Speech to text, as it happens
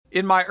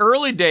In my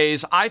early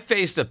days, I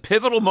faced a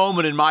pivotal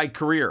moment in my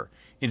career.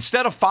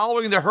 Instead of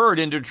following the herd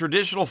into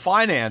traditional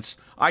finance,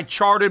 I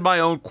charted my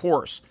own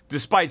course.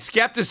 Despite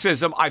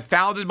skepticism, I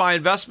founded my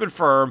investment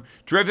firm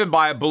driven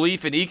by a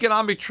belief in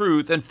economic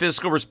truth and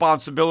fiscal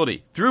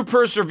responsibility. Through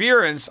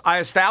perseverance, I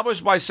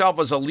established myself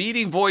as a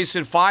leading voice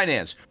in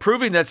finance,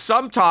 proving that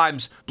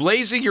sometimes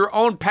blazing your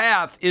own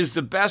path is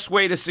the best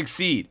way to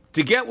succeed.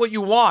 To get what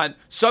you want,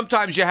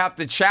 sometimes you have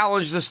to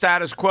challenge the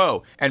status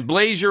quo and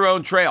blaze your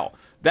own trail.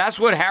 That's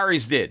what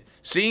Harry's did.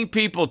 Seeing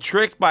people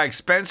tricked by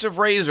expensive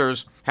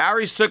razors,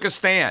 Harry's took a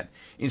stand.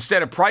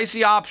 Instead of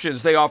pricey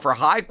options, they offer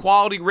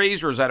high-quality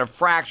razors at a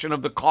fraction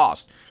of the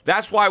cost.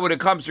 That's why when it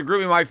comes to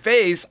grooming my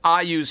face,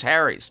 I use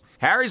Harry's.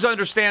 Harry's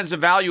understands the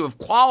value of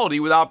quality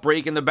without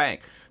breaking the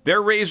bank.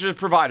 Their razors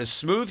provide a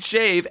smooth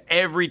shave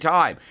every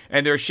time,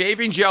 and their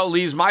shaving gel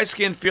leaves my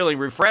skin feeling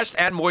refreshed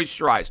and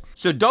moisturized.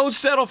 So don't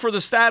settle for the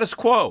status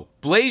quo.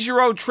 Blaze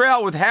your own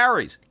trail with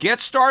Harry's.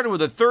 Get started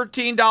with a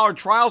 $13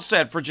 trial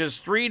set for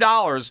just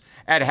 $3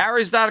 at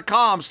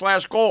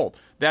harrys.com/gold.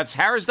 That's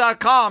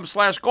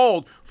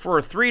harrys.com/gold for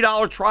a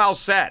 $3 trial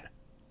set.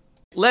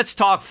 Let's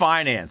talk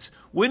finance.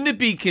 Wouldn't it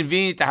be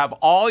convenient to have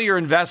all your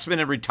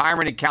investment and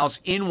retirement accounts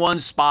in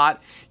one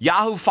spot?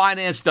 Yahoo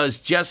Finance does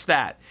just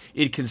that.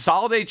 It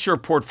consolidates your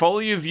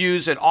portfolio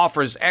views and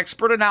offers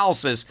expert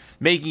analysis,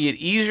 making it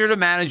easier to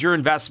manage your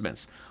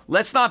investments.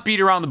 Let's not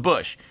beat around the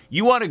bush.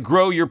 You want to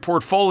grow your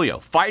portfolio,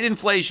 fight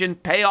inflation,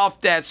 pay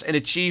off debts, and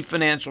achieve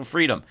financial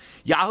freedom.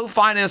 Yahoo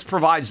Finance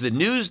provides the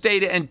news,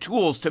 data, and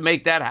tools to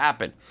make that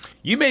happen.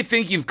 You may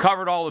think you've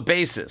covered all the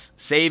bases: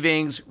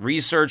 savings,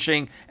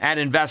 researching, and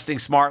investing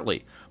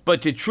smartly.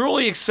 But to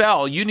truly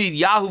excel, you need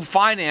Yahoo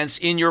Finance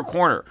in your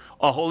corner.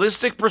 A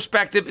holistic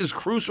perspective is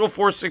crucial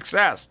for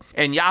success,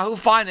 and Yahoo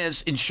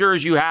Finance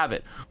ensures you have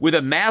it. With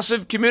a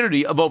massive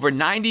community of over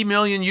 90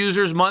 million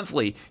users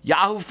monthly,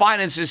 Yahoo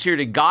Finance is here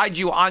to guide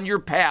you on your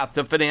path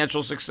to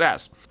financial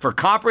success. For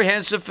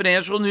comprehensive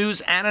financial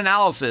news and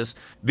analysis,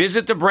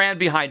 visit the brand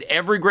behind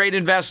every great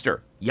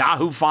investor,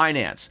 Yahoo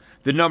Finance,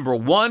 the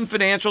 #1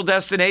 financial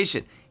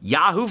destination,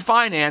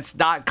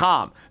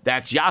 yahoofinance.com.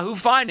 That's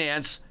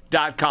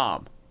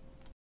yahoofinance.com.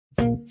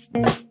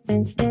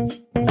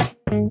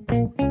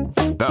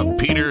 The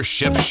Peter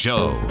Schiff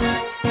Show.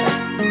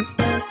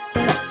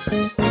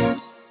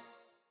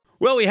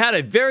 Well, we had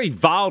a very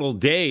volatile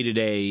day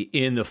today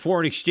in the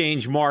foreign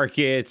exchange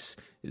markets,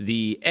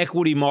 the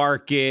equity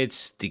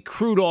markets, the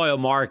crude oil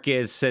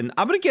markets, and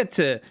I'm going to get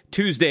to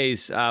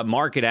Tuesday's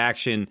market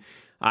action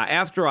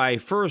after I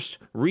first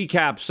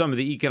recap some of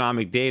the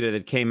economic data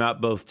that came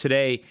out both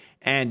today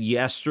and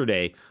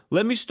yesterday.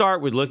 Let me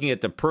start with looking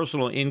at the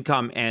personal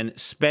income and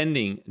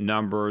spending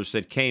numbers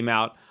that came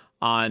out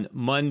on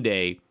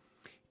Monday.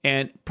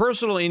 And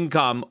personal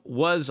income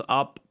was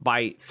up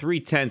by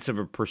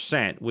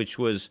 0.3%, which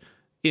was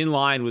in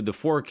line with the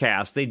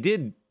forecast. They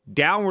did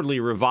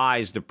downwardly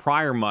revise the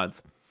prior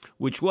month,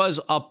 which was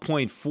up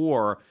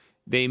 0.4.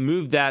 They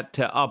moved that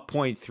to up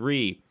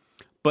 0.3.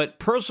 But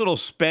personal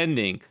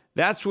spending,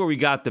 that's where we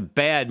got the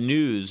bad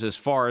news as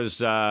far as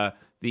the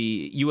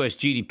U.S.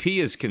 GDP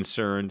is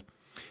concerned.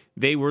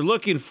 They were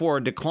looking for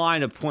a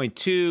decline of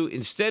 0.2.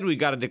 Instead, we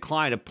got a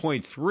decline of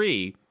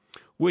 0.3,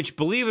 which,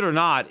 believe it or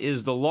not,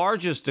 is the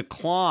largest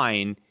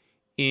decline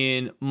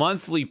in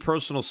monthly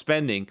personal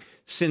spending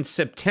since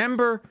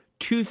September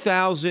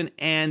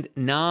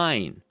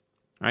 2009.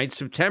 Right?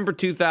 September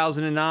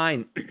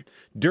 2009,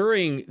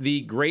 during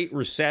the Great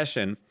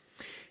Recession.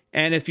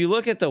 And if you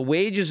look at the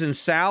wages and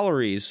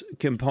salaries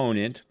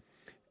component,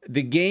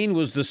 the gain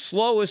was the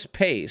slowest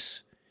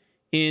pace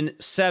in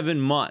 7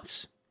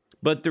 months.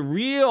 But the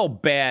real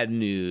bad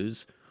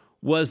news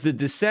was the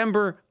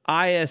December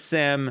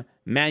ISM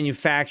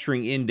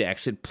manufacturing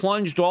index. It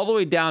plunged all the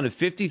way down to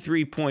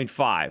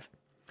 53.5.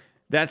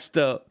 That's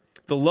the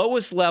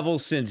lowest level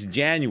since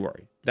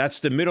January.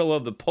 That's the middle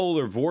of the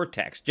polar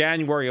vortex,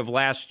 January of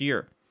last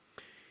year.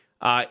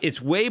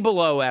 It's way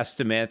below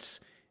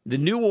estimates. The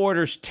new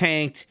orders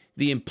tanked.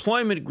 The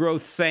employment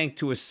growth sank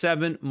to a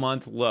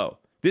 7-month low.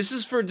 This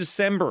is for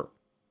December,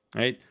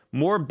 right?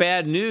 More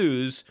bad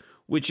news,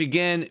 which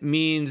again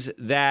means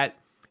that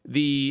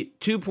the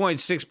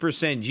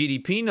 2.6%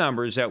 GDP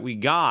numbers that we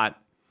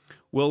got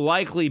will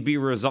likely be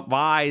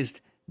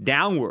revised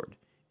downward.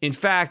 In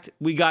fact,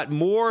 we got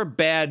more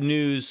bad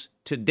news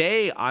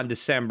today on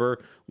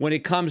December when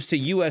it comes to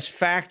U.S.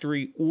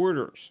 factory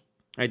orders.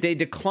 Right? They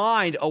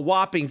declined a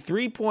whopping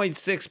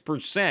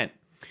 3.6%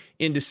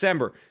 in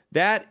December.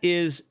 That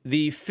is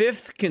the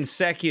 5th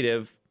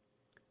consecutive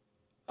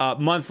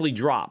monthly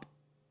drop.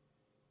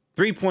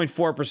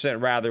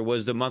 3.4% rather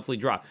was the monthly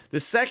drop. The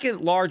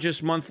second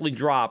largest monthly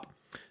drop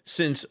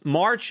since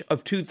March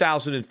of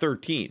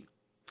 2013.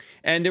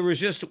 And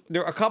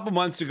there a couple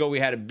months ago, we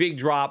had a big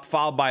drop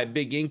followed by a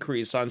big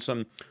increase on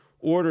some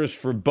orders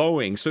for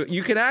Boeing. So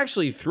you can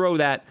actually throw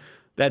that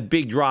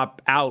big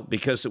drop out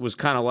because it was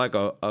kind of like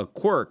a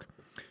quirk.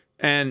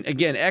 And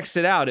again,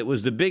 exit out, it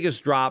was the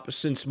biggest drop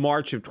since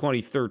March of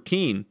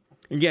 2013.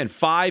 Again,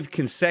 5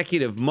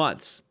 consecutive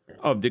months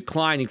of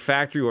declining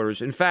factory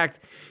orders. In fact,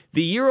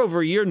 the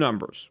year-over-year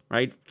numbers,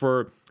 right,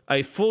 for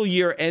a full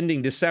year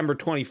ending December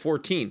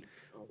 2014,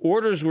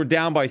 orders were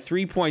down by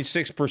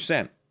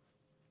 3.6%.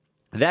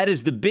 That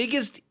is the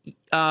biggest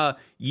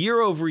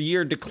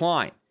year-over-year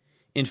decline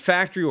in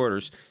factory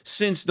orders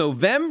since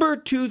November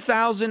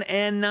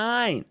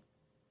 2009,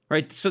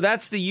 right? So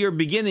that's the year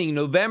beginning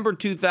November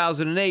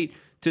 2008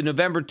 to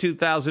November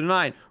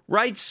 2009,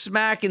 right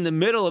smack in the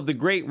middle of the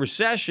Great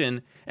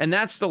Recession, and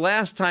that's the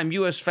last time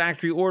U.S.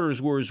 factory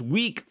orders were as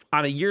weak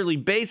on a yearly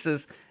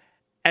basis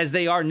as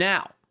they are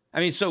now. I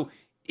mean, so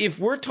if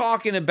we're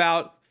talking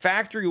about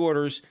factory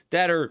orders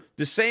that are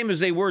the same as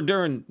they were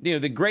during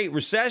the Great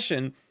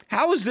Recession,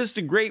 how is this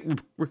the great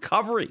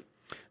recovery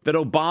that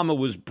Obama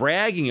was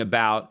bragging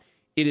about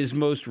in his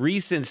most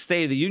recent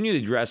State of the Union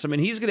address? I mean,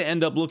 he's going to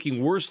end up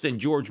looking worse than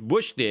George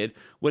Bush did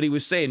when he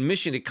was saying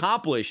mission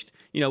accomplished,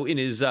 in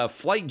his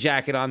flight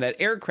jacket on that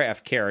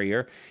aircraft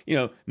carrier.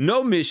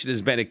 No mission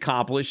has been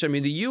accomplished. I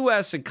mean, the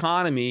U.S.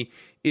 economy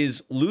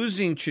is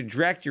losing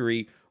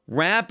trajectory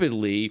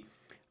rapidly.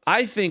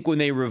 I think when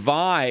they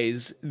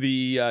revise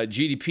the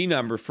GDP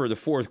number for the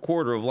fourth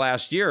quarter of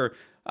last year,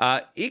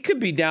 it could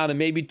be down to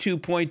maybe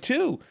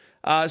 2.2.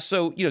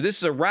 So, this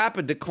is a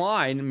rapid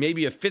decline,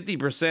 maybe a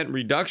 50%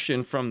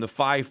 reduction from the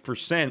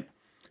 5%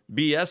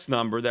 BS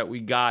number that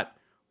we got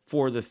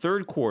for the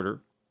third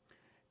quarter.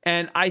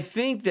 And I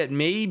think that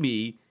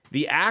maybe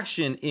the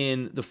action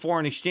in the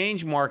foreign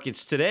exchange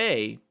markets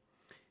today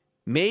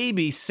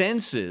maybe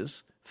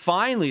senses,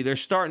 finally, they're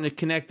starting to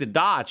connect the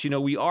dots.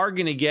 We are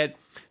going to get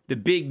the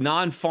big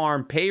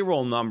non-farm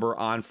payroll number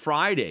on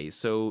Friday.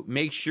 So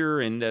make sure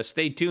and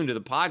stay tuned to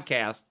the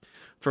podcast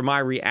for my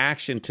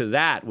reaction to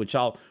that, which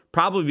I'll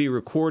probably be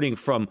recording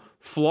from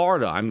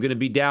Florida. I'm going to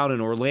be down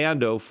in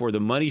Orlando for the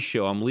Money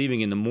Show. I'm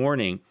leaving in the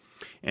morning,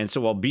 and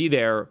so I'll be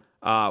there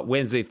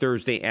Wednesday,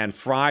 Thursday, and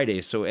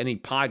Friday. So any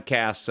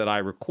podcasts that I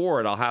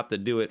record, I'll have to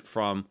do it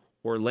from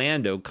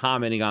Orlando,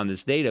 commenting on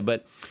this data.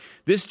 But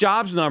this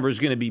jobs number is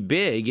going to be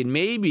big, and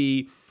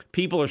maybe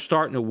people are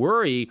starting to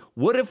worry,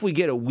 what if we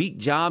get a weak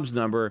jobs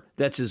number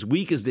that's as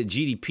weak as the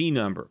GDP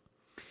number?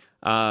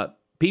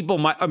 People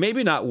might, or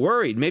maybe not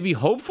worried, maybe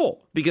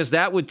hopeful, because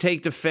that would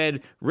take the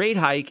Fed rate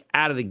hike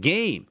out of the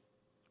game,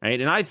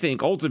 right? And I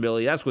think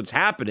ultimately that's what's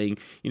happening.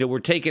 We're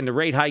taking the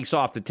rate hikes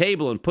off the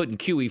table and putting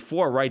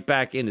QE4 right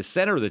back in the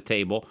center of the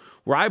table,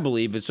 where I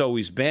believe it's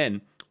always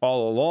been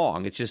all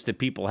along. It's just that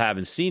people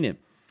haven't seen it.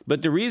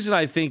 But the reason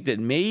I think that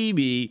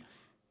maybe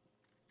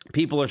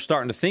people are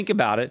starting to think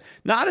about it,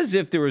 not as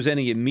if there was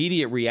any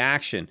immediate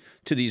reaction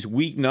to these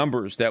weak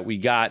numbers that we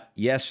got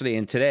yesterday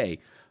and today,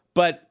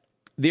 but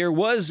there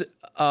was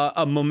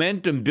a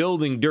momentum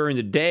building during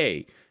the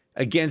day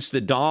against the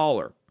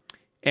dollar.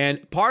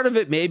 And part of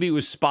it maybe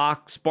was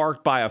sparked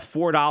by a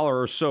 $4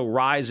 or so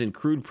rise in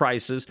crude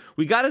prices.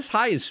 We got as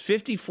high as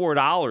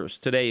 $54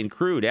 today in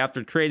crude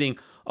after trading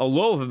a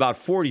low of about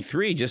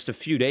 43 just a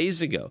few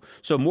days ago.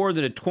 So more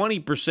than a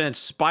 20%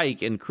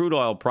 spike in crude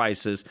oil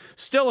prices.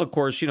 Still, of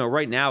course,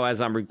 right now as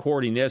I'm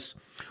recording this,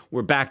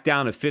 we're back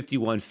down to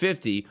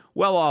 51.50,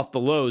 well off the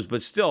lows,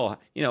 but still,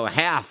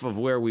 half of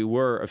where we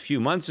were a few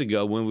months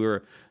ago when we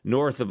were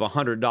north of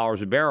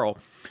 $100 a barrel.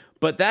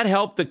 But that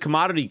helped the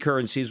commodity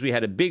currencies. We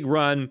had a big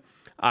run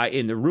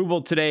in the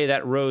ruble today.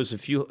 That rose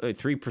 3%,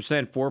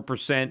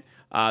 4%.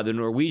 The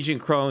Norwegian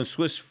krone,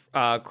 Swiss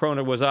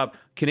krona was up.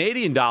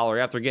 Canadian dollar,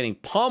 after getting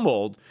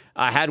pummeled,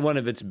 had one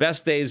of its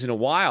best days in a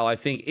while. I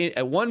think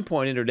at one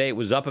point intraday it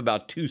was up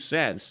about 2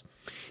 cents.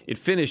 It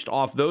finished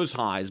off those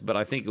highs, but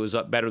I think it was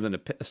up better than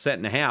a cent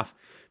and a half.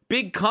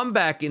 Big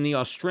comeback in the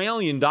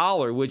Australian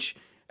dollar, which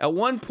at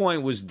one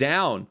point was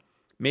down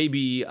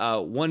maybe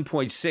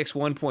 1.6,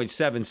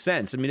 1.7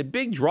 cents. I mean, a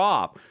big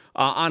drop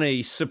on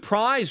a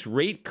surprise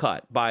rate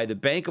cut by the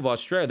Bank of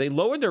Australia. They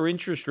lowered their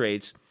interest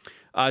rates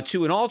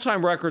to an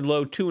all-time record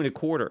low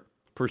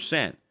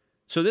 2.25%.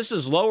 So this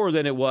is lower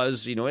than it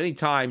was, any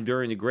time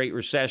during the Great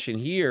Recession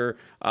here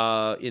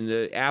in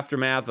the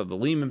aftermath of the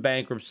Lehman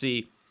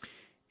bankruptcy.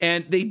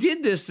 And they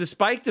did this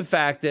despite the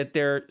fact that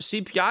their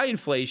CPI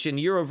inflation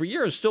year over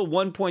year is still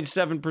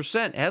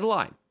 1.7%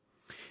 headline.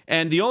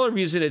 And the only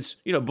reason it's,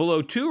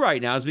 below 2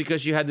 right now is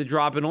because you had the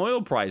drop in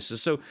oil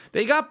prices. So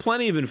they got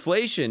plenty of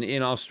inflation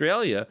in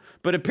Australia,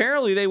 but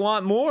apparently they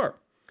want more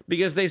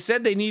because they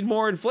said they need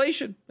more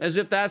inflation, as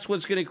if that's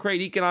what's going to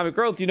create economic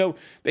growth.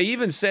 They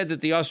even said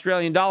that the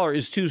Australian dollar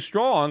is too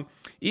strong,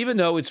 even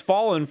though it's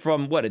fallen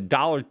from,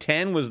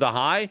 $1.10 was the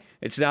high.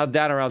 It's now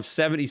down around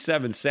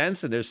 77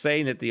 cents, and they're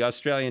saying that the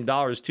Australian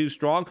dollar is too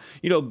strong.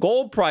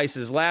 Gold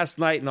prices last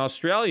night in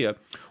Australia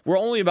were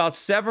only about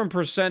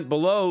 7%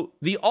 below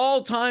the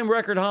all-time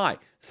record high.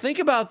 Think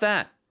about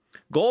that.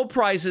 Gold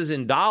prices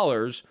in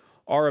dollars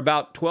are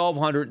about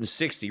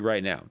 $1,260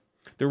 right now.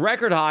 The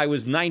record high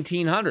was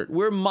 1,900.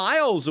 We're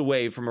miles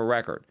away from a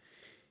record.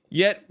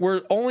 Yet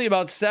we're only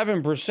about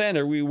 7%,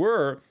 or we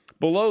were,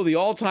 below the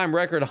all-time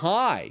record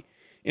high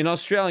in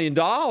Australian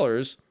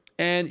dollars.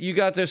 And you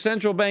got the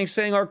central bank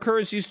saying our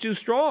currency is too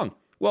strong.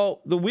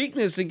 Well, the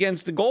weakness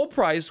against the gold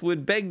price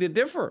would beg to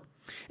differ.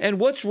 And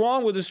what's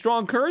wrong with a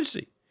strong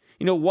currency?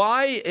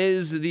 Why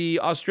is the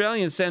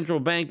Australian Central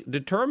Bank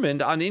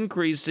determined on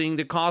increasing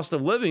the cost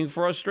of living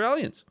for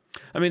Australians?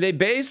 I mean, they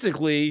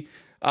basically,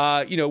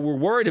 were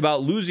worried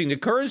about losing the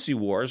currency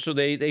war, so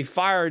they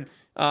fired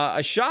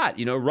a shot,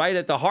 right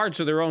at the hearts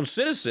of their own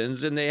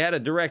citizens, and they had a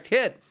direct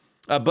hit.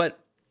 But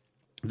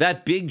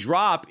that big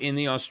drop in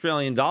the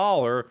Australian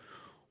dollar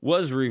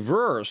was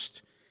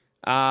reversed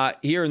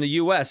here in the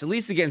U.S., at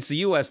least against the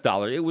U.S.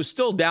 dollar. It was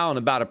still down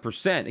about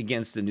 1%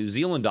 against the New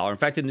Zealand dollar. In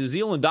fact, the New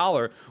Zealand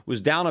dollar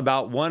was down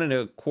about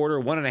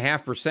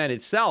 1.25%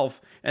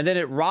 itself, and then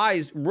it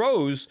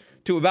rose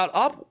to about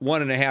up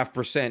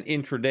 1.5%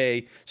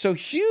 intraday. So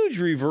huge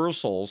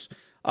reversals.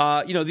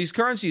 These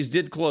currencies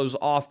did close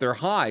off their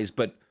highs,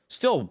 but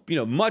still,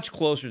 much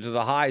closer to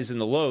the highs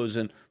and the lows,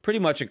 and pretty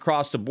much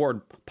across the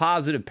board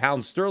positive.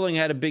 Pound sterling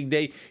had a big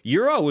day.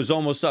 Euro was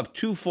almost up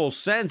 2 full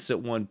cents at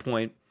one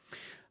point.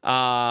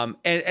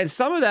 And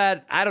some of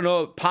that, I don't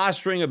know,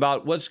 posturing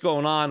about what's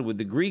going on with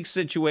the Greek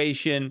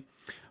situation.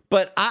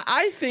 But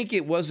I think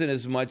it wasn't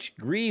as much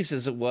Greece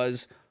as it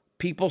was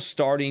people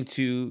starting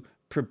to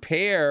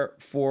prepare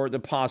for the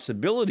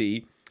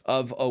possibility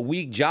of a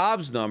weak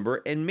jobs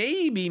number, and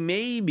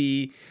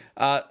maybe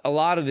a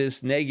lot of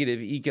this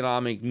negative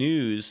economic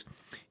news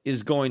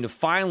is going to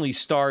finally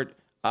start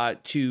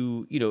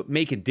to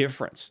make a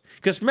difference.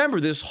 Because remember,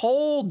 this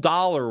whole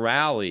dollar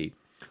rally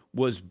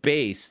was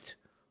based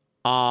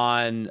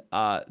on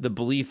the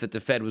belief that the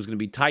Fed was going to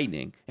be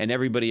tightening and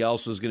everybody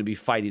else was going to be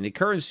fighting the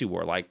currency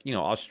war, like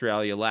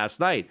Australia last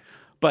night.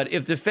 But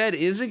if the Fed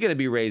isn't going to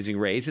be raising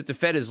rates, if the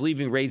Fed is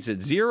leaving rates at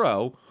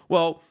zero,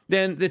 well,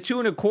 then the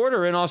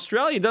 2.25 in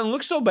Australia doesn't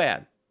look so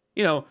bad.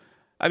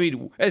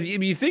 If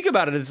you think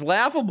about it, it's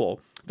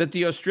laughable that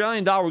the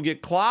Australian dollar will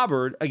get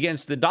clobbered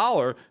against the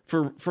dollar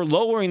for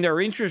lowering their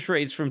interest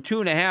rates from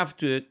 2.5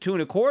 to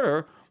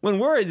 2.25 when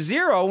we're at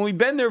zero and we've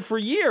been there for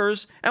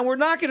years and we're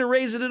not going to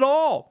raise it at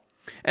all.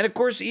 And of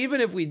course, even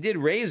if we did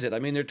raise it,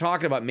 they're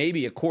talking about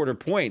maybe a quarter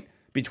point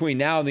between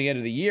now and the end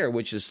of the year,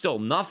 which is still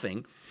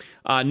nothing.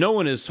 No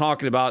one is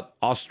talking about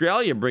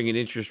Australia bringing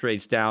interest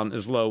rates down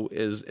as low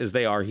as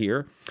they are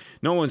here.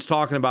 No one's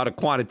talking about a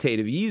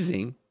quantitative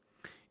easing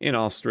in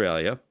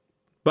Australia.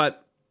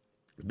 But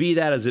be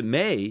that as it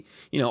may,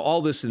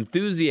 all this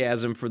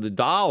enthusiasm for the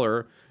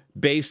dollar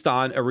based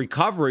on a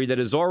recovery that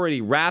is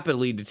already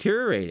rapidly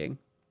deteriorating.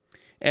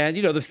 And,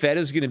 the Fed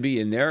is going to be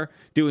in there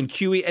doing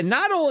QE. And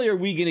not only are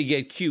we going to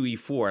get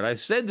QE4, and I've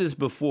said this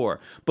before,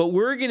 but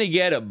we're going to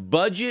get a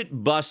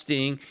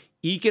budget-busting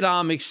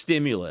economic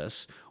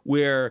stimulus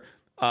where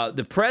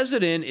the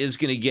president is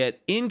going to get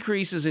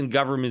increases in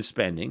government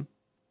spending,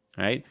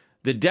 right?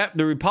 The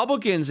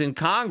Republicans in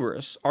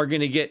Congress are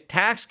going to get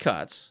tax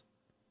cuts,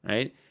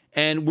 right?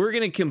 And we're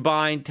going to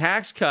combine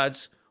tax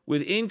cuts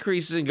with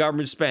increases in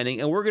government spending,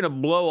 and we're going to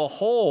blow a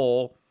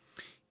hole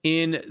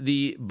in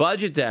the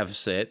budget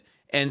deficit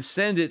and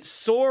send it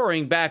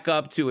soaring back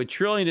up to $1.5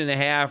 trillion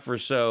or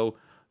so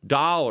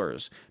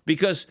dollars,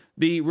 because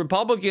the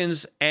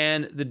Republicans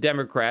and the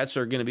Democrats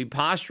are going to be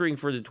posturing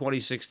for the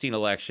 2016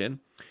 election.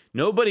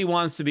 Nobody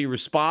wants to be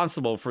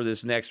responsible for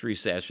this next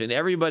recession.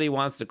 Everybody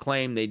wants to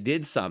claim they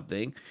did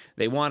something.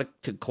 They want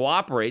to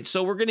cooperate.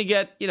 So we're going to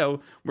get,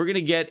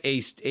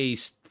 a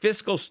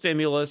fiscal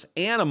stimulus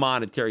and a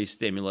monetary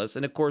stimulus.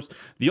 And of course,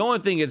 the only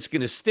thing it's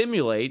going to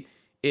stimulate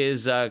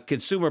is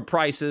consumer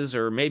prices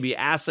or maybe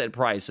asset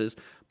prices,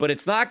 but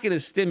it's not going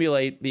to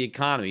stimulate the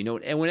economy.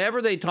 And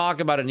whenever they talk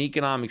about an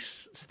economic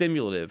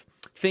stimulative,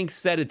 think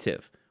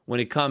sedative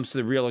when it comes to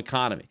the real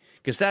economy,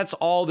 because that's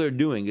all they're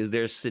doing is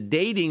they're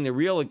sedating the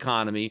real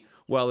economy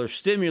while they're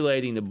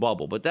stimulating the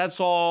bubble. But that's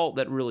all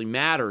that really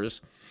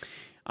matters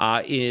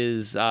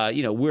is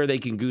where they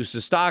can goose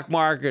the stock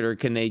market, or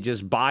can they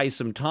just buy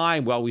some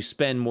time while we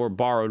spend more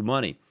borrowed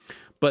money.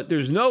 But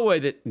there's no way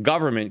that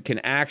government can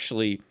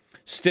actually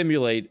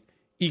stimulate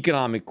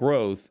economic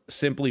growth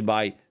simply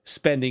by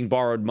spending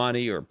borrowed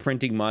money or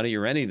printing money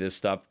or any of this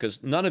stuff,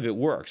 because none of it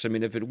works.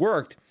 If it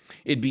worked,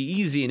 it'd be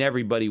easy and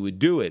everybody would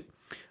do it.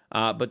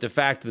 But the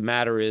fact of the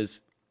matter is,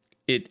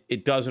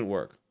 it doesn't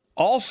work.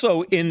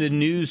 Also in the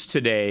news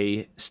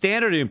today,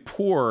 Standard &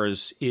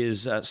 Poor's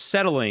is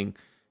settling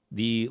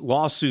the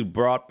lawsuit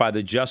brought by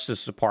the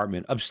Justice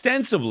Department.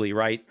 Ostensibly,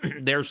 right,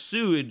 they're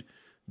sued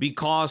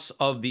because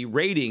of the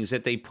ratings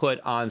that they put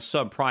on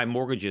subprime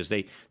mortgages.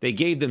 They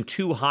gave them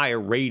too high a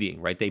rating,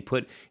 right? They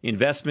put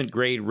investment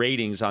grade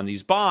ratings on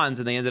these bonds,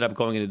 and they ended up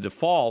going into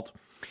default.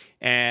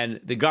 And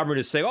the government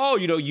is saying,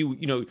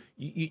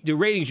 the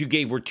ratings you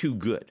gave were too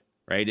good,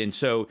 right? And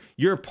so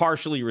you're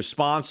partially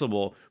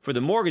responsible for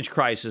the mortgage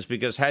crisis,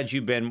 because had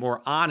you been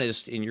more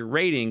honest in your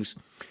ratings,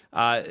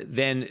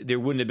 then there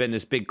wouldn't have been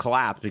this big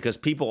collapse, because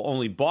people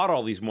only bought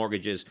all these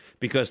mortgages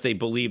because they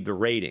believed the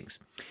ratings.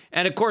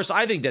 And of course,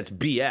 I think that's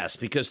BS,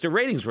 because the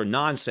ratings were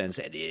nonsense.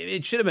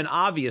 It should have been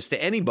obvious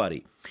to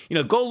anybody.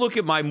 Go look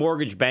at my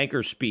mortgage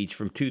banker speech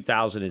from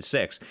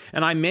 2006.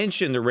 And I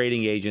mentioned the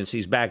rating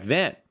agencies back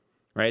then.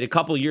 right? A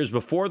couple of years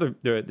before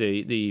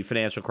the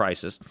financial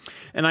crisis.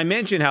 And I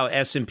mentioned how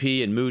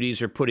S&P and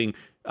Moody's are putting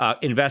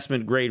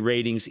investment grade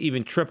ratings,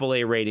 even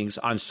AAA ratings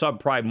on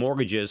subprime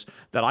mortgages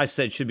that I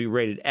said should be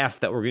rated F,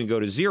 that were going to go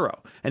to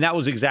 0. And that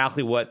was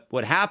exactly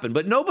what happened.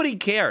 But nobody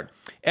cared.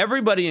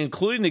 Everybody,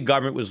 including the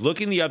government, was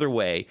looking the other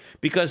way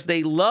because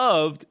they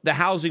loved the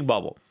housing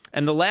bubble.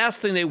 And the last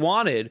thing they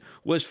wanted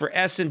was for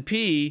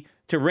S&P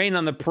to rain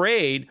on the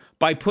parade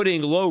by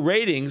putting low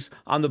ratings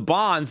on the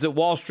bonds that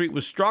Wall Street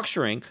was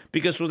structuring,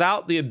 because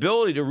without the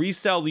ability to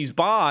resell these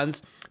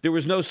bonds, there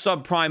was no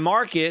subprime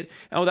market.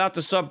 And without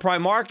the subprime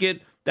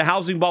market, the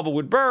housing bubble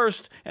would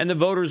burst and the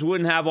voters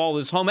wouldn't have all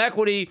this home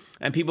equity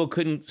and people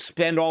couldn't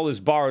spend all this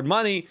borrowed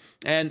money,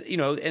 and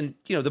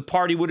the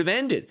party would have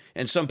ended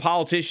and some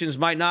politicians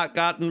might not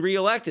gotten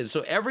reelected.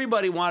 So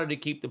everybody wanted to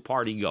keep the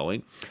party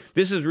going.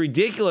 This is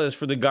ridiculous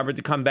for the government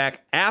to come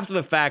back after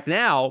the fact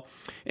now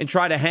and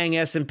try to hang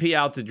S&P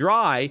out to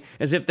dry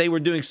as if they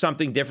were doing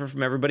something different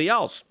from everybody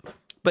else.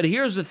 But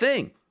here's the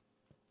thing.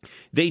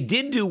 They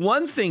did do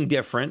one thing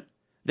different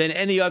than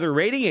any other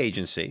rating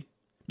agency,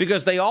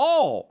 because they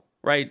all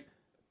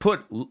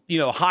put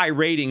high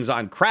ratings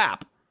on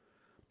crap,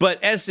 but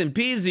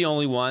S&P is the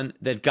only one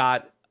that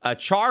got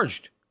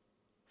charged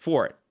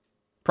for it,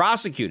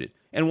 prosecuted.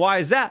 And why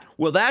is that?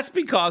 Well, that's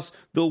because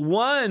the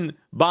one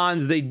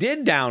bonds they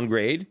did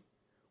downgrade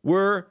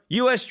were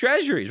U.S.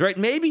 Treasuries, right?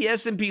 Maybe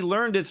S&P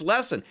learned its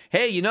lesson.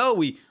 Hey,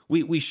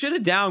 we should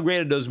have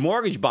downgraded those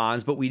mortgage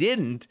bonds, but we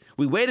didn't.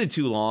 We waited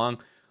too long.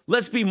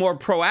 Let's be more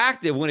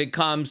proactive when it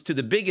comes to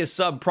the biggest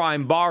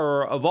subprime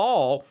borrower of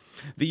all,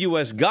 the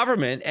U.S.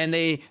 government, and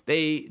they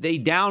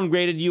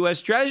downgraded U.S.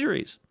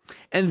 Treasuries.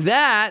 And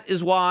that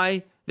is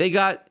why they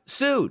got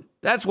sued.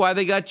 That's why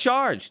they got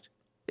charged.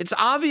 It's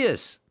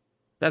obvious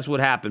that's what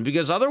happened,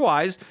 because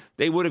otherwise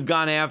they would have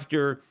gone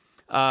after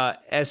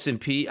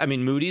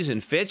Moody's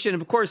and Fitch.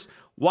 And of course,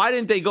 why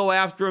didn't they go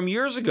after them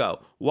years ago?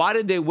 Why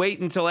did they wait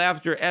until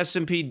after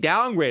S&P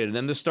downgraded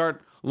them to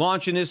start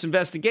launching this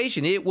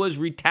investigation? It was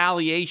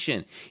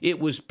retaliation. It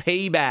was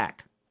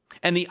payback.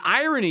 And the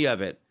irony of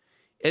it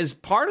is,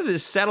 part of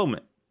this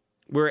settlement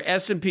where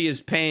S&P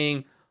is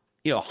paying,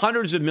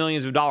 hundreds of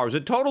millions of dollars, the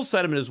total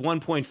settlement is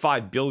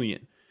 $1.5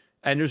 billion.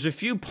 And there's a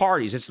few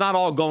parties. It's not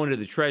all going to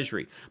the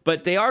Treasury,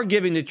 but they are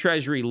giving the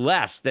Treasury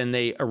less than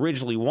they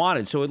originally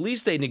wanted. So at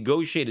least they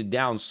negotiated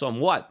down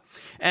somewhat.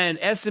 And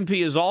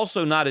S&P is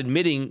also not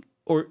admitting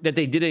or that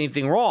they did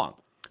anything wrong.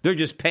 They're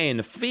just paying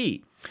the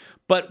fee.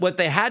 But what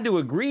they had to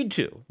agree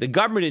to, the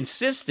government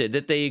insisted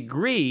that they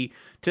agree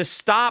to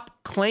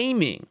stop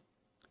claiming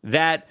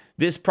that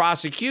this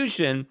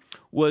prosecution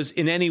was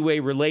in any way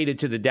related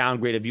to the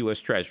downgrade of U.S.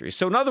 Treasuries.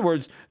 So in other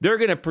words, they're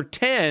going to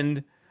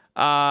pretend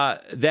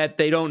that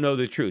they don't know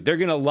the truth. They're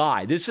going to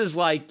lie. This is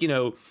like,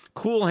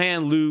 cool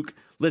hand Luke,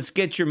 let's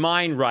get your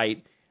mind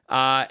right.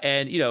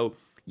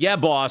 Yeah,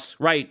 boss,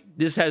 right,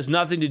 this has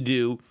nothing to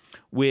do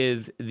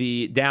with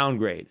the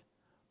downgrade.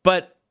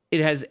 But it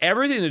has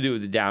everything to do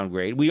with the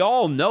downgrade. We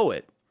all know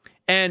it.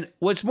 And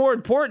what's more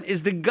important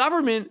is the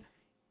government,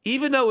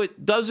 even though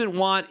it doesn't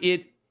want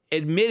it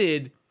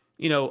admitted,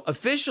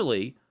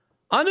 officially,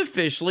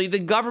 unofficially, the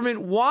government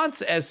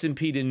wants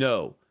S&P to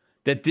know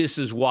that this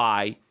is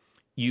why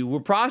you were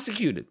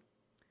prosecuted.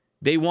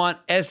 They want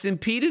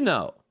S&P to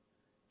know.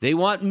 They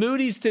want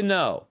Moody's to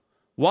know.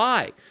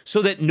 Why?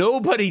 So that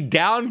nobody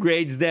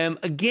downgrades them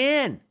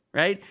again,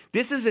 right?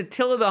 This is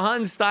Attila the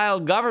Hun style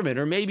government,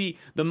 or maybe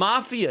the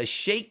mafia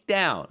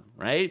shakedown,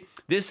 right?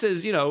 This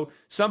is,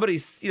 somebody,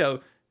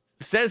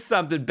 says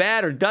something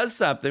bad or does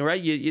something,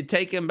 right? You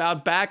take them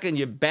out back and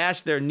you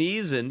bash their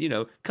knees and,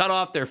 cut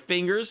off their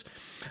fingers.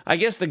 I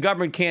guess the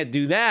government can't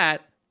do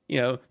that.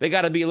 They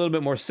got to be a little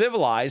bit more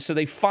civilized. So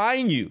they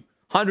fine you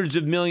hundreds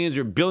of millions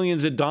or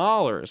billions of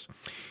dollars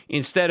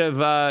instead of,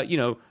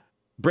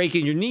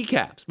 breaking your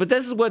kneecaps. But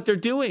this is what they're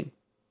doing.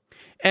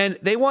 And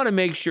they want to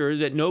make sure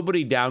that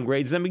nobody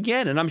downgrades them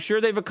again. And I'm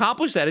sure they've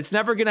accomplished that. It's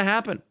never going to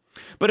happen.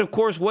 But of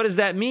course, what does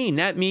that mean?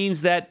 That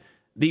means that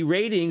the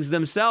ratings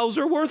themselves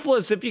are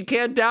worthless. If you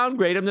can't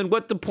downgrade them, then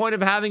what's the point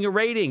of having a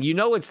rating?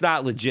 It's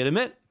not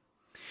legitimate.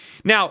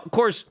 Now, of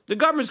course, the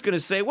government's going to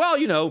say, well,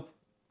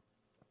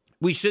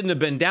 we shouldn't have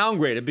been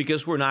downgraded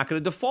because we're not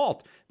going to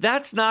default.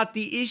 That's not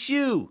the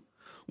issue.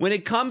 When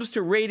it comes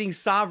to rating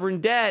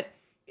sovereign debt,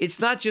 it's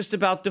not just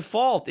about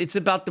default. It's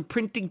about the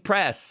printing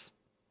press.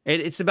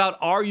 And it's about,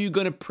 are you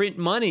going to print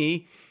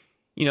money?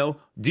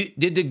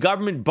 Did the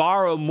government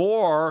borrow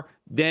more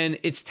than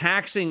its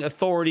taxing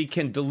authority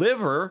can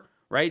deliver,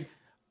 right?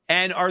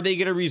 And are they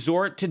going to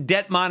resort to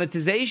debt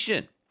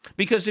monetization?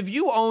 Because if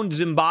you owned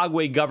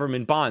Zimbabwe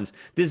government bonds,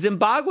 the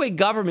Zimbabwe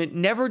government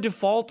never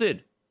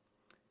defaulted.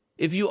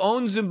 If you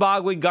own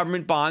Zimbabwe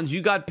government bonds,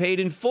 you got paid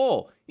in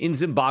full in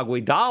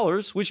Zimbabwe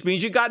dollars, which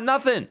means you got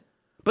nothing.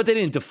 But they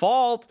didn't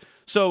default.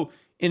 So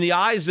in the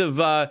eyes of,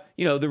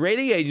 the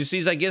rating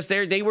agencies, I guess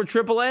they were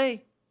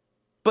AAA.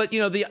 But,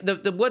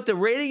 what the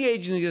rating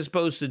agency is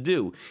supposed to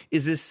do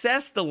is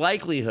assess the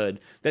likelihood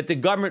that the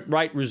government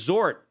might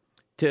resort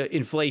to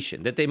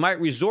inflation, that they might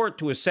resort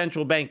to a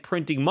central bank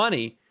printing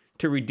money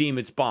to redeem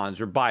its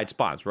bonds or buy its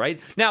bonds, right?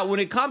 Now, when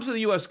it comes to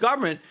the U.S.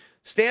 government,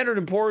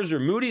 Standard & Poor's or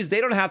Moody's,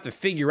 they don't have to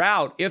figure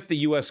out if the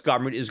U.S.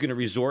 government is going to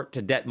resort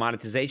to debt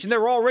monetization.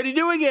 They're already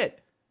doing it.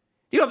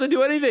 You don't have to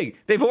do anything.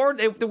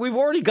 We've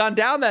already gone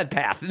down that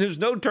path, and there's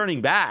no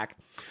turning back.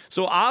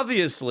 So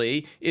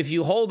obviously, if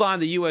you hold on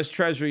to U.S.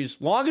 Treasuries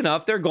long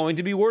enough, they're going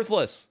to be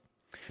worthless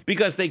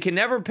because they can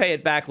never pay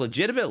it back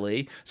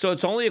legitimately. So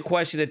it's only a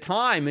question of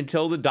time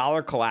until the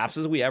dollar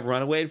collapses. We have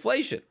runaway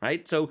inflation,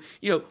 right? So,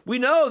 we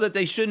know that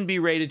they shouldn't be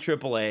rated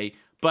AAA,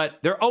 but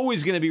they're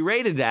always going to be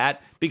rated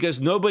that because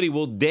nobody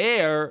will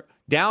dare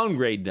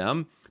downgrade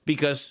them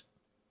because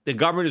the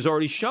government has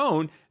already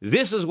shown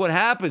this is what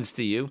happens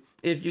to you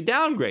if you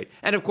downgrade.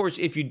 And of course,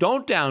 if you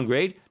don't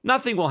downgrade,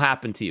 nothing will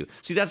happen to you.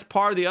 See, that's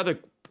part of the other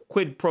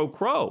quid pro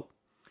quo,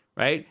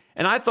 right?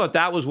 And I thought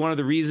that was one of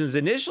the reasons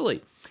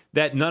initially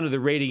that none of the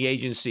rating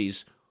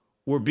agencies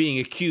were being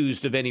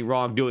accused of any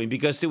wrongdoing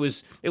because it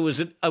was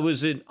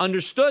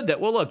understood that,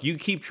 well, look, you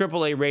keep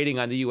AAA rating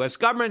on the U.S.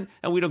 government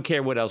and we don't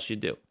care what else you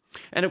do.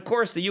 And of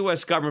course, the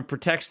U.S. government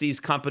protects these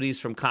companies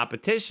from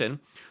competition,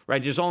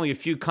 right? There's only a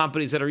few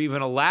companies that are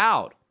even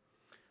allowed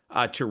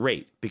to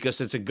rate because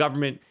it's a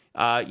government,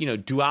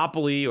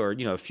 duopoly or,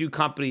 a few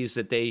companies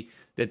that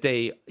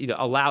they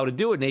allow to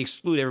do it and they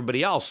exclude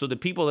everybody else. So the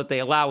people that they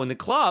allow in the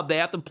club, they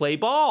have to play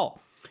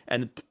ball.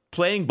 And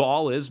playing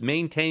ball is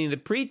maintaining the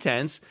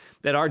pretense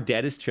that our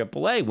debt is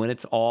AAA when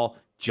it's all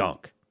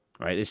junk,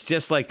 right? It's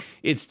just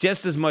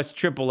as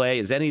much AAA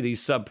as any of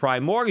these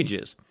subprime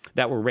mortgages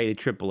that were rated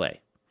AAA.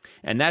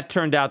 And that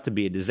turned out to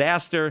be a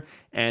disaster.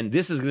 And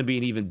this is going to be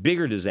an even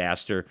bigger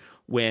disaster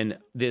when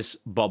this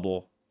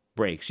bubble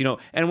breaks.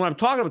 And when I'm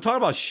talking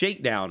about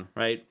shakedown,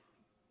 right?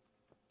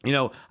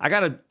 I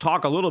got to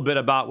talk a little bit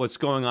about what's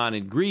going on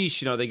in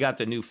Greece. They got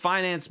the new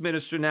finance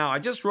minister now. I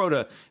just wrote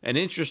an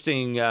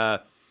interesting,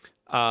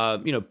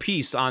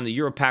 piece on the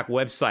Europac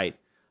website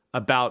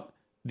about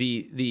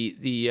the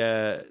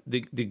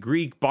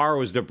Greek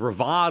borrowers, the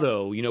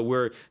bravado.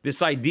 Where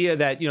this idea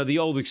that the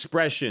old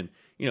expression,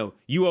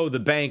 you owe the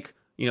bank,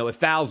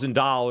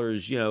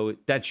 $1,000.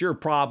 That's your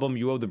problem.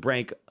 You owe the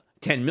bank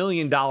 $10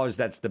 million.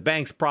 That's the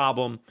bank's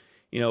problem.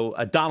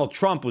 Donald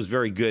Trump was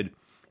very good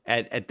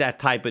at that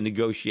type of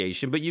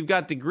negotiation. But you've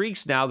got the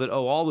Greeks now that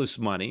owe all this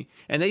money,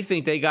 and they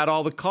think they got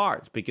all the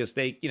cards because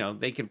they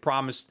can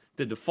promise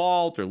to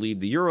default or leave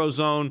the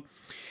Eurozone.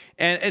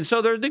 And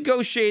so they're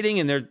negotiating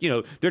and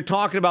they're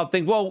talking about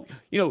things. Well,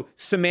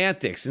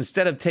 semantics.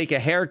 Instead of take a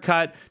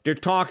haircut, they're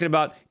talking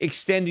about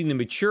extending the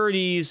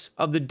maturities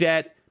of the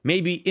debt,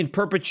 maybe in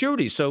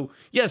perpetuity. So,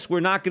 yes, we're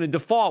not going to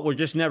default. We're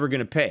just never going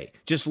to pay.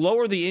 Just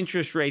lower the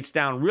interest rates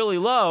down really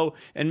low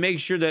and make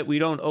sure that we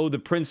don't owe the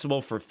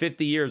principal for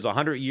 50 years,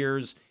 100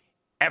 years,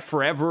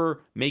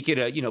 forever. Make it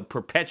a,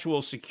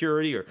 perpetual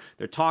security. Or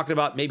they're talking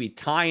about maybe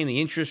tying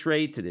the interest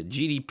rate to the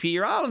GDP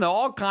or I don't know,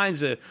 all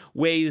kinds of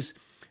ways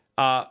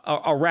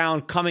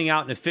around coming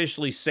out and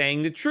officially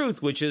saying the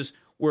truth, which is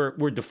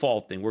we're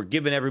defaulting. We're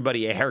giving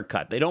everybody a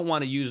haircut. They don't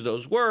want to use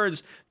those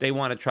words. They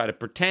want to try to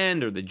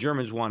pretend, or the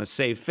Germans want to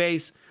save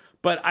face.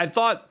 But I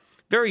thought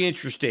very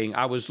interesting.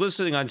 I was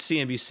listening on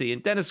CNBC,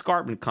 and Dennis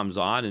Gartman comes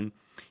on, and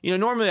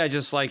normally I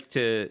just like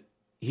to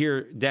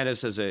hear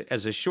Dennis as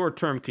a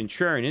short-term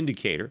contrarian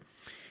indicator.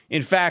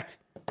 In fact,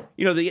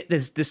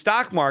 the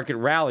stock market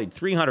rallied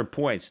 300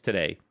 points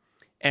today,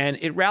 and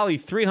it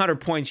rallied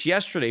 300 points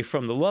yesterday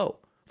from the low.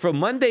 From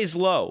Monday's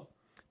low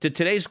to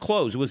today's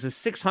close was a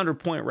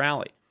 600-point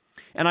rally.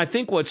 And I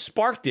think what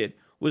sparked it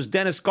was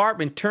Dennis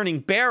Gartman turning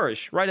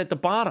bearish right at the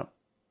bottom.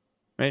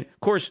 Right? Of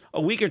course, a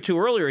week or two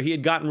earlier, he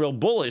had gotten real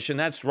bullish, and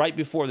that's right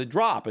before the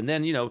drop. And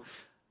then,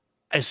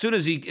 as soon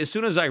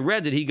as I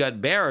read that he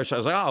got bearish, I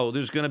was like, oh,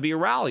 there's going to be a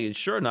rally. And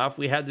sure enough,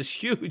 we had this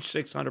huge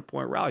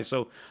 600-point rally.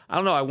 So I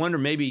don't know. I wonder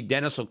maybe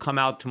Dennis will come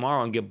out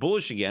tomorrow and get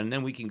bullish again, and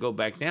then we can go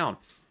back down.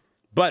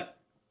 But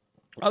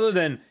other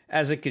than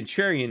as a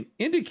contrarian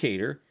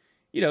indicator,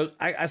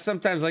 I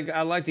sometimes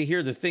I like to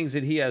hear the things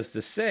that he has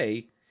to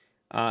say.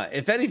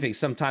 If anything,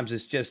 sometimes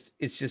it's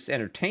just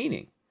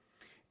entertaining.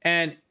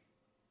 And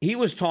he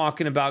was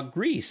talking about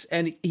Greece,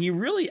 and he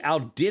really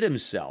outdid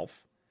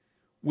himself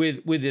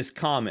with this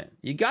comment.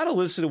 You got to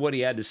listen to what he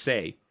had to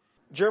say.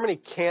 Germany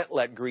can't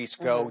let Greece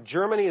go. Mm-hmm.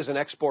 Germany is an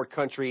export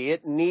country.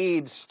 It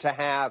needs to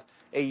have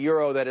a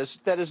euro that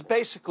is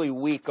basically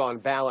weak on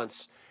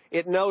balance.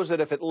 It knows that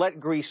if it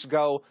let Greece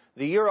go,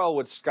 the euro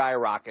would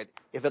skyrocket.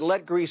 If it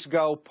let Greece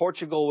go,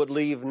 Portugal would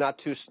leave not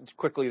too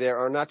quickly there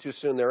or not too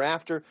soon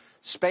thereafter.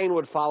 Spain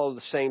would follow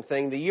the same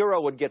thing. The euro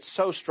would get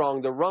so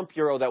strong, the rump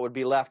euro that would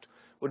be left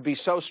would be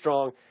so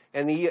strong,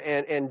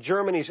 and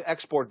Germany's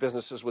export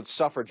businesses would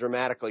suffer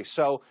dramatically.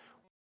 So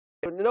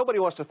nobody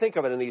wants to think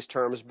of it in these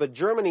terms, but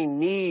Germany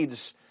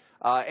needs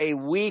a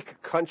weak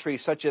country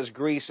such as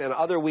Greece and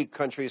other weak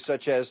countries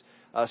such as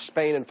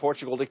Spain and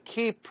Portugal to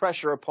keep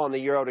pressure upon the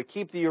euro, to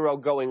keep the euro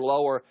going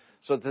lower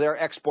so that their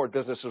export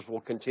businesses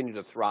will continue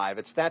to thrive.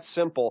 It's that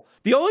simple.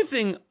 The only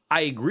thing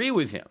I agree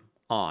with him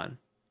on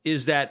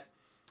is that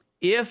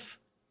if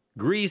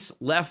Greece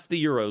left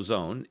the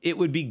Eurozone, it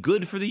would be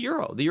good for the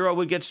euro. The euro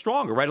would get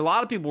stronger, right? A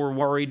lot of people were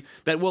worried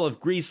that, well, if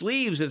Greece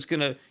leaves, it's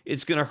gonna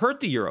hurt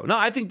the euro. No,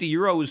 I think the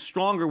euro is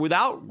stronger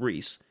without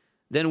Greece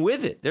than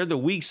with it. They're the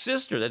weak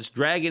sister that's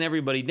dragging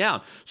everybody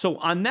down. So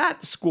on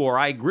that score,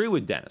 I agree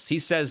with Dennis. He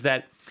says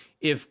that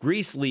if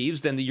Greece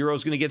leaves, then the euro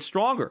is going to get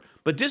stronger.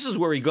 But this is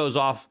where he goes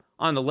off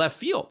on the left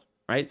field,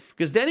 right?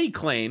 Because then he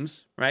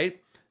claims, right,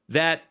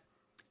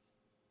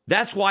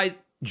 that's why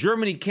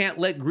Germany can't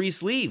let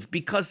Greece leave,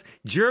 because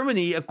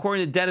Germany,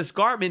 according to Dennis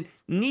Gartman,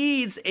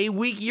 needs a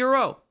weak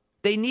euro.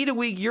 They need a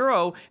weak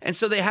euro, and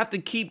so they have to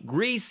keep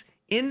Greece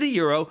in the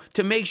euro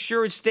to make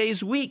sure it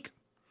stays weak.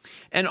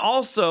 And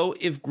also,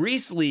 if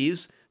Greece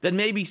leaves, then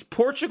maybe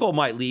Portugal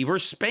might leave or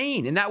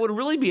Spain, and that would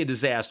really be a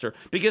disaster,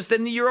 because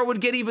then the euro would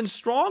get even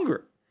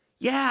stronger.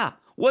 Yeah,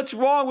 what's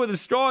wrong with a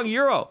strong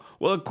euro?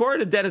 Well, according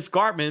to Dennis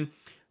Gartman,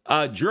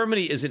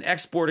 Germany is an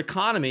export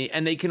economy,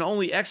 and they can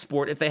only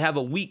export if they have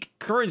a weak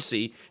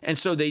currency. And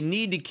so they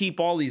need to keep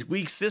all these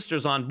weak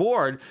sisters on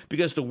board,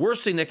 because the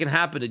worst thing that can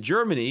happen to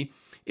Germany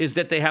is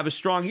that they have a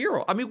strong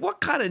euro. I mean,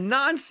 what kind of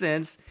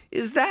nonsense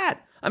is that?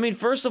 I mean,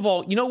 first of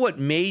all, you know what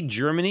made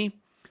Germany?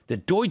 The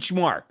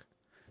Deutschmark,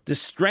 the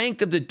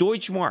strength of the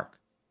Deutschmark,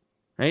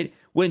 right?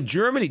 When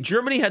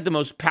Germany had the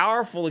most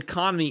powerful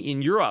economy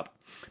in Europe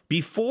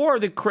before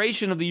the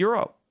creation of the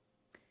euro,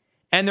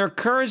 and their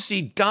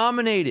currency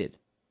dominated.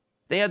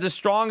 They had the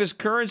strongest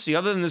currency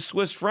other than the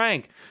Swiss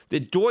franc. The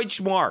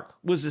Deutschmark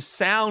was a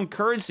sound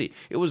currency.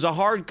 It was a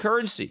hard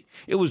currency.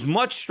 It was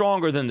much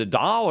stronger than the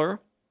dollar,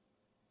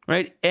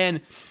 right?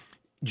 And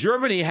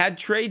Germany had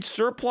trade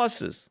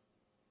surpluses.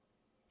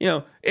 You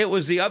know, it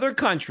was the other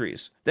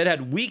countries that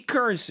had weak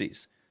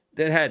currencies,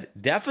 that had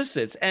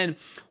deficits. And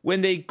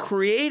when they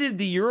created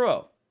the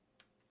euro,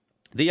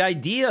 the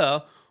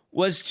idea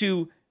was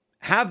to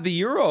have the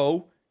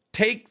euro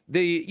take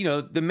the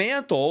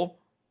mantle,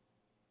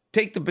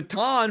 take the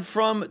baton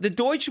from the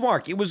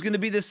Deutschmark. It was going to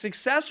be the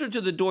successor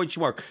to the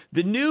Deutschmark,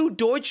 the new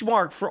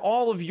Deutschmark for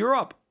all of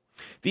Europe.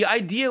 The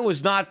idea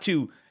was not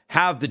to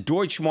have the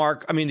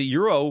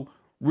euro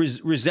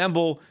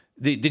resemble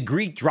the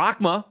Greek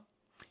drachma.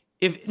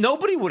 If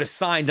nobody would have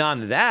signed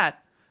on to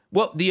that,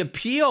 well, the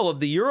appeal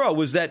of the euro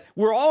was that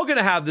we're all going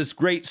to have this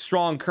great,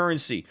 strong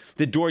currency,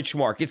 the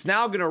Deutschmark. It's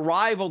now going to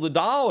rival the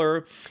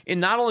dollar,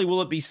 and not only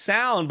will it be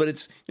sound,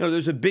 but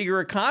there's a bigger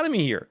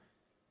economy here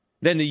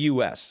than the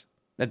U.S.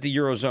 that the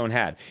Eurozone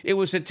had. It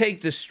was to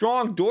take the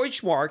strong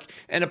Deutschmark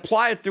and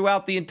apply it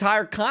throughout the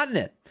entire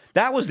continent.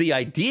 That was the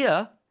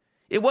idea.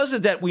 It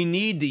wasn't that we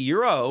need the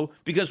euro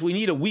because we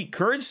need a weak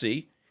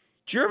currency.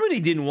 Germany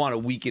didn't want to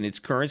weaken its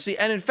currency.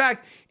 And in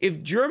fact,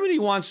 if Germany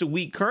wants a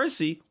weak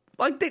currency,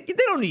 they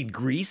don't need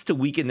Greece to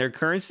weaken their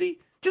currency.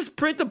 Just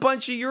print a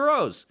bunch of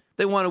euros.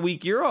 They want a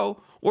weak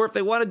euro, or if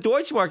they want a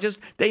Deutschmark,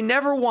 they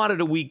never wanted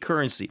a weak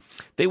currency.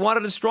 They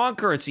wanted a strong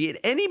currency. And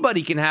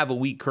anybody can have a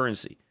weak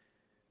currency.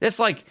 That's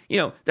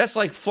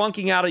like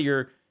flunking out of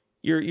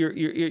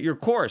your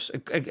course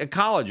at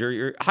college or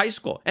your high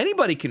school.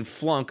 Anybody can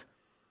flunk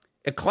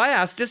a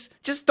class.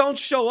 Just don't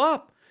show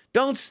up.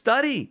 Don't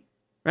study,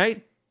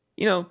 right?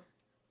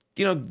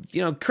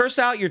 Curse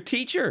out your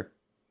teacher.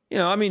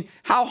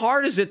 How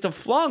hard is it to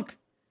flunk?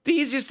 The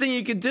easiest thing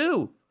you can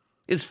do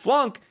is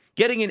flunk.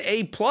 Getting an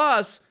A+,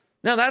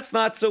 now that's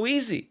not so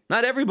easy.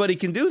 Not everybody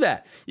can do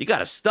that. You got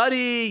to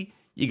study.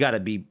 You got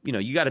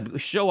to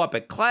show up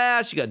at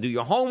class. You got to do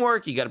your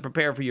homework. You got to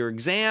prepare for your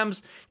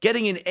exams.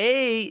 Getting an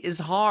A is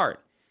hard.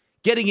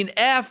 Getting an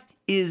F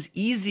is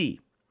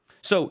easy.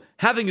 So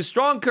having a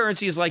strong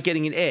currency is like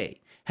getting an A.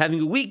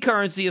 Having a weak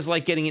currency is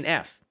like getting an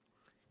F.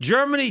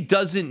 Germany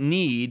doesn't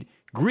need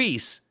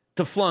Greece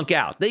to flunk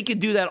out. They could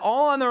do that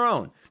all on their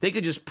own. They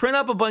could just print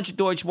up a bunch of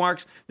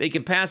Deutschmarks. They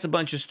can pass a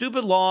bunch of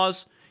stupid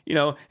laws,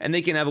 and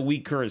they can have a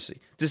weak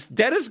currency.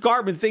 Dennis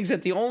Gartman thinks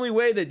that the only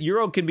way that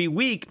euro can be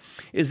weak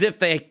is if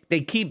they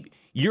keep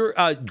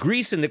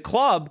Greece in the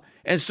club,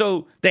 and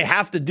so they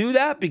have to do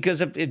that because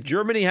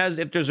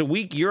if there's a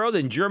weak euro,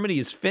 then Germany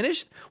is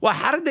finished. Well,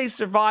 how did they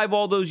survive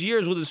all those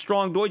years with a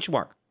strong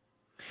Deutschmark?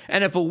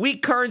 And if a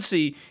weak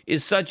currency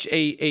is such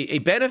a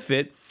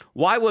benefit,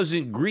 why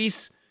wasn't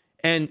Greece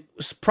and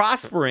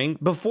prospering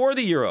before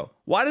the euro?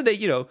 Why did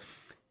they,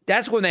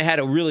 that's when they had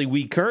a really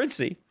weak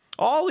currency.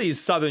 All these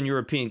southern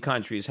European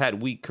countries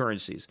had weak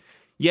currencies.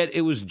 Yet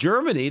it was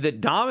Germany that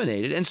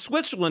dominated. And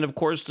Switzerland, of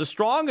course, the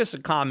strongest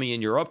economy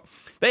in Europe,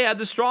 they had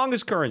the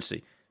strongest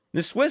currency.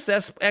 The Swiss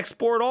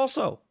export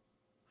also.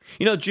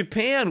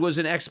 Japan was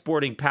an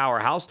exporting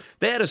powerhouse.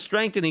 They had a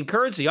strengthening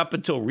currency up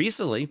until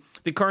recently.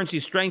 The currency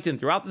strengthened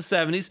throughout the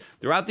 70s,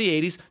 throughout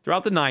the 80s,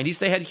 throughout the 90s.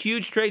 They had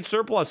huge trade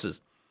surpluses.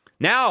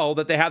 Now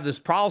that they have this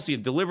policy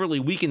of deliberately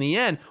weakening the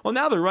yen, well,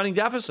 now they're running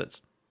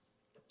deficits.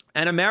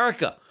 And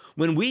America,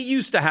 when we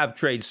used to have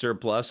trade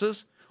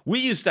surpluses, we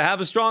used to have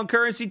a strong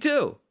currency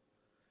too.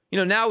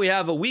 Now we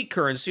have a weak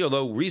currency,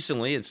 although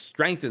recently it's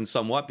strengthened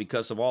somewhat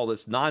because of all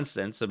this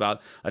nonsense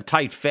about a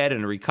tight Fed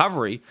and a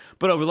recovery.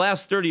 But over the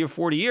last 30 or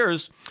 40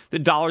 years, the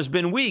dollar's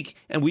been weak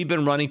and we've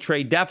been running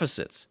trade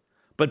deficits.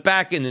 But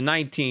back in the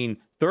 1930s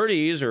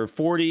 30s or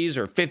 40s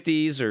or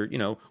 50s, or,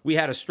 we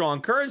had a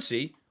strong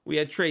currency. We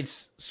had trade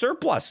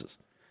surpluses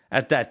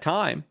at that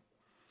time.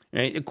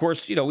 And of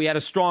course, we had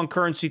a strong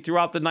currency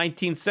throughout the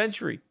 19th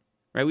century,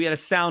 right? We had a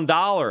sound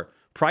dollar.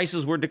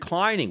 Prices were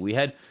declining. We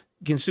had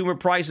consumer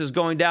prices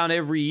going down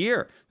every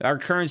year. Our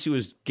currency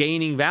was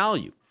gaining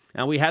value.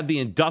 And we had the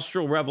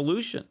Industrial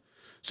Revolution.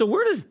 So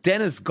where does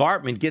Dennis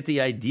Gartman get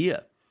the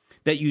idea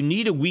that you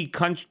need a weak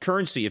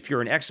currency if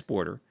you're an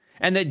exporter,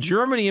 and that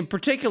Germany in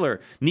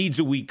particular needs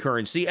a weak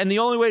currency, and the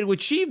only way to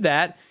achieve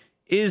that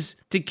is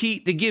to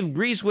give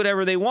Greece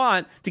whatever they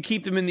want to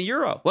keep them in the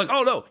euro? Like,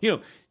 oh no,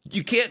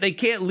 they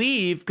can't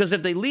leave, because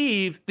if they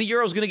leave, the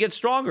euro is going to get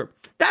stronger.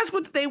 That's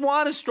what they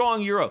want, a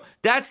strong euro.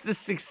 That's the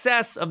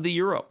success of the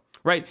euro,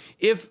 right?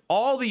 If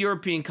all the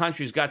European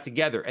countries got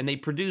together and they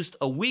produced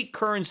a weak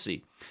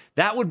currency,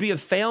 that would be a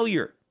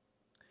failure.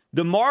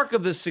 The mark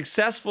of the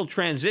successful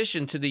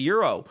transition to the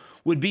euro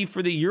would be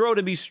for the euro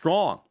to be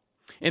strong.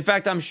 In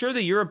fact, I'm sure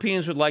the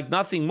Europeans would like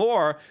nothing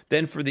more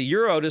than for the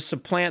euro to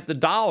supplant the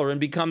dollar and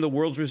become the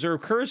world's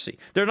reserve currency.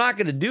 They're not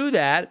going to do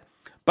that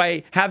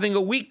by having a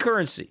weak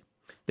currency.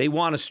 They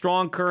want a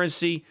strong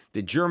currency.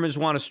 The Germans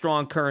want a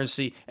strong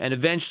currency. And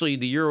eventually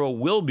the euro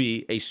will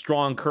be a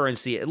strong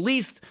currency, at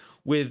least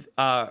with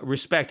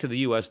respect to the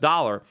U.S.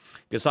 dollar,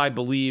 because I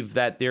believe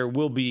that there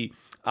will be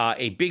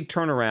a big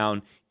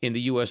turnaround in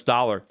the U.S.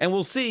 dollar. And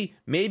we'll see.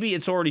 Maybe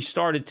it's already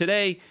started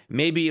today.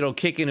 Maybe it'll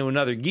kick into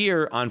another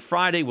gear on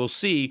Friday. We'll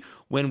see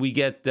when we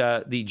get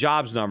the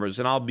jobs numbers.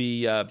 And I'll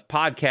be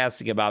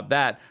podcasting about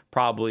that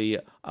probably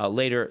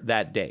later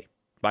that day.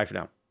 Bye for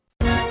now.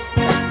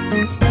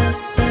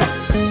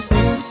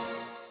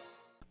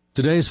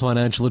 Today's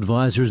financial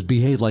advisors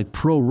behave like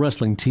pro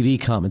wrestling TV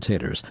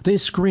commentators. They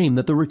scream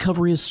that the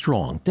recovery is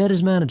strong, debt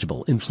is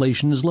manageable,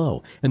 inflation is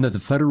low, and that the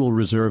Federal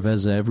Reserve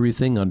has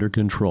everything under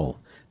control.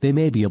 They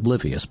may be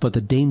oblivious, but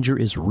the danger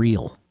is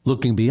real.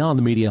 Looking beyond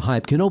the media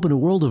hype can open a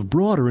world of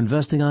broader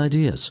investing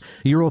ideas.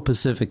 Euro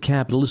Pacific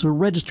Capital is a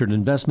registered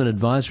investment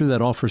advisor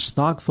that offers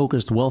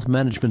stock-focused wealth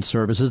management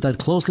services that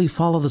closely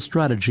follow the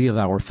strategy of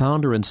our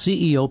founder and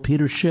CEO,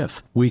 Peter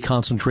Schiff. We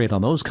concentrate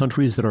on those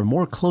countries that are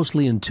more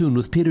closely in tune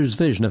with Peter's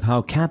vision of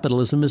how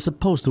capitalism is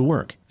supposed to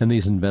work. And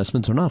these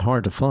investments are not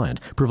hard to find,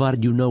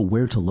 provided you know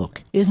where to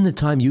look. Isn't it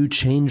time you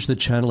change the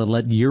channel and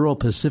let Euro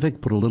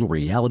Pacific put a little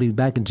reality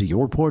back into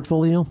your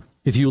portfolio?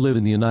 If you live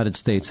in the United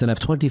States and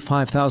have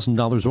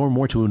 $25,000 or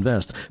more to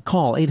invest,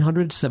 call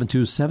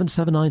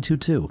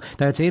 800-727-7922.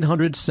 That's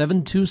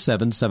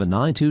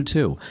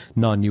 800-727-7922.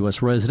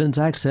 Non-U.S. residents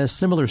access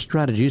similar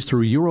strategies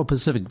through Euro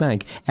Pacific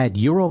Bank at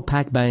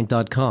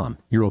europacbank.com.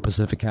 Euro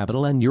Pacific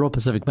Capital and Euro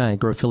Pacific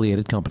Bank are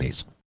affiliated companies.